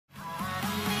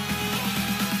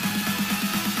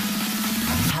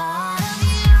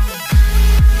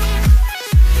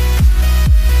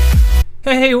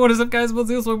Hey, what is up guys,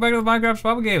 BloodZelos, welcome back to the Minecraft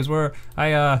Survival Games, where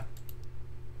I'm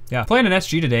playing an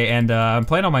SG today, and I'm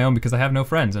playing on my own because I have no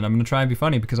friends, and I'm gonna try and be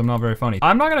funny because I'm not very funny.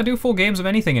 I'm not gonna do full games of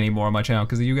anything anymore on my channel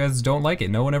because you guys don't like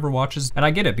it. No one ever watches, and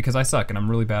I get it because I suck, and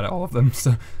I'm really bad at all of them,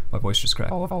 so my voice just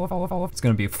cracked. It's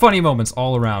gonna be funny moments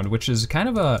all around, which is kind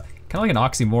of like an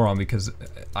oxymoron because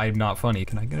I'm not funny.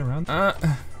 Can I get around?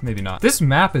 Maybe not. This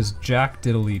map is jack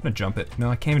diddly. I'm gonna jump it.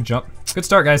 No, I can't even jump. Good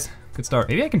start, guys. Good start.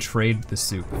 Maybe I can trade the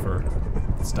soup for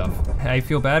stuff. I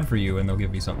feel bad for you, and they'll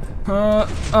give me some.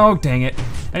 Oh dang it.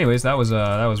 Anyways, that was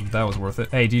worth it.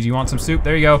 Hey, dude, you want some soup?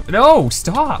 There you go. No,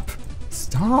 stop.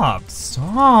 Stop.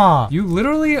 Stop. You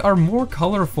literally are more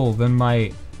colorful than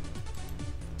my.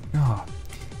 Oh,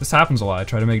 this happens a lot. I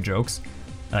try to make jokes,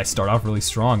 and I start off really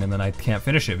strong, and then I can't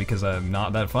finish it because I'm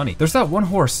not that funny. There's that one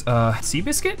horse,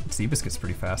 Seabiscuit? Seabiscuit's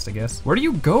pretty fast, I guess. Where do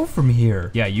you go from here?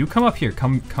 Yeah, you come up here.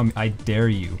 Come, I dare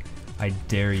you. I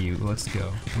dare you. Let's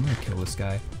go. I'm gonna kill this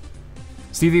guy.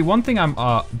 See, the one thing I'm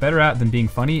better at than being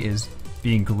funny is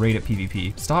being great at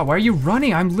PvP. Stop, why are you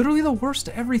running? I'm literally the worst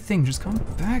at everything. Just come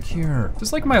back here.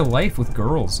 Just like my life with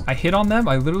girls. I hit on them,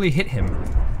 I literally hit him.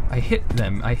 I hit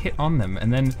them, I hit on them,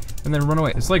 and then run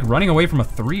away. It's like running away from a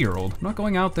 3-year-old. I'm not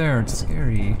going out there, it's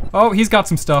scary. Oh, he's got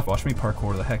some stuff. Watch me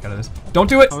parkour the heck out of this. Don't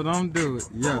do it! Oh, don't do it.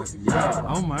 Yeah, yeah.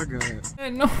 Oh my god.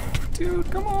 No, dude,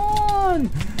 come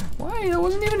on! Why? That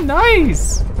wasn't even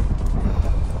nice!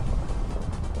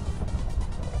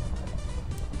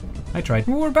 I tried.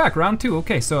 Well, we're back, round 2.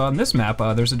 Okay, so on this map,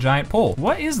 there's a giant pole.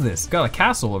 What is this? Got a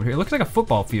castle over here. It looks like a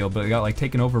football field, but it got like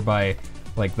taken over by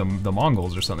like the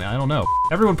Mongols or something. I don't know.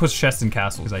 Everyone puts chests in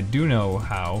castles because I do know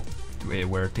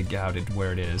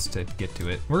where it is to get to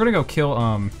it. We're gonna go kill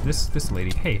this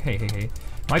lady. Hey.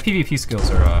 My PvP skills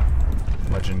are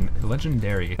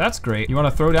legendary. That's great. You want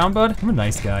to throw down, bud? I'm a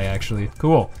nice guy actually.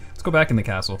 Cool. Let's go back in the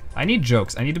castle. I need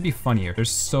jokes. I need to be funnier. There's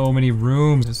so many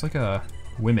rooms. It's like a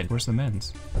women. Where's the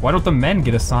men's? Why don't the men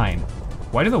get a sign?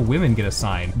 Why do the women get a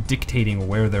sign dictating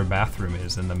where their bathroom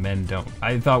is and the men don't?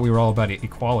 I thought we were all about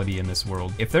equality in this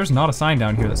world. If there's not a sign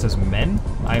down here that says men,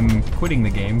 I'm quitting the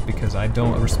game because I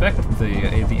don't respect the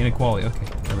inequality. Okay,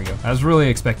 there we go. I was really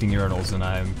expecting urinals and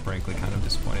I'm frankly kind of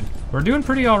disappointed. We're doing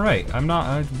pretty all right.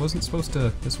 This wasn't supposed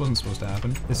to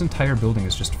happen. This entire building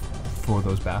is just for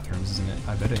those bathrooms, isn't it?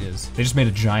 I bet it is. They just made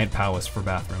a giant palace for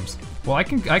bathrooms. Well, I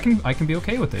can be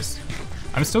okay with this.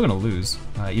 I'm still gonna lose.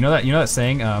 You know that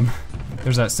saying,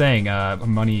 there's that saying,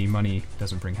 money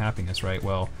doesn't bring happiness, right?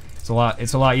 Well, it's a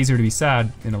lot easier to be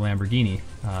sad in a Lamborghini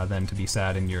than to be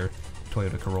sad in your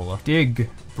Toyota Corolla. Dig,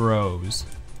 bros.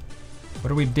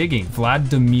 What are we digging?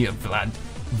 Valdemarico?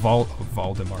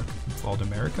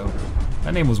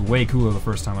 That name was way cooler the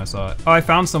first time I saw it. Oh, I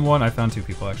found someone. I found 2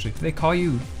 people actually. They call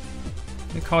you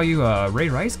Ray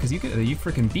Rice because you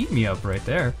freaking beat me up right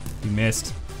there. You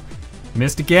missed.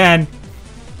 Missed again.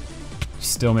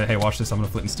 Still, hey, watch this. I'm gonna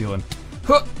flint and steel in.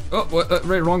 Huh. Oh, what?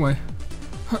 Right, wrong way.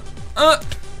 Huh.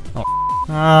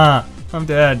 Oh, I'm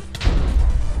dead.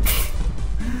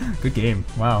 Good game.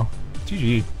 Wow.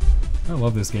 GG. I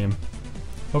love this game.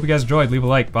 Hope you guys enjoyed. Leave a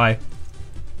like. Bye.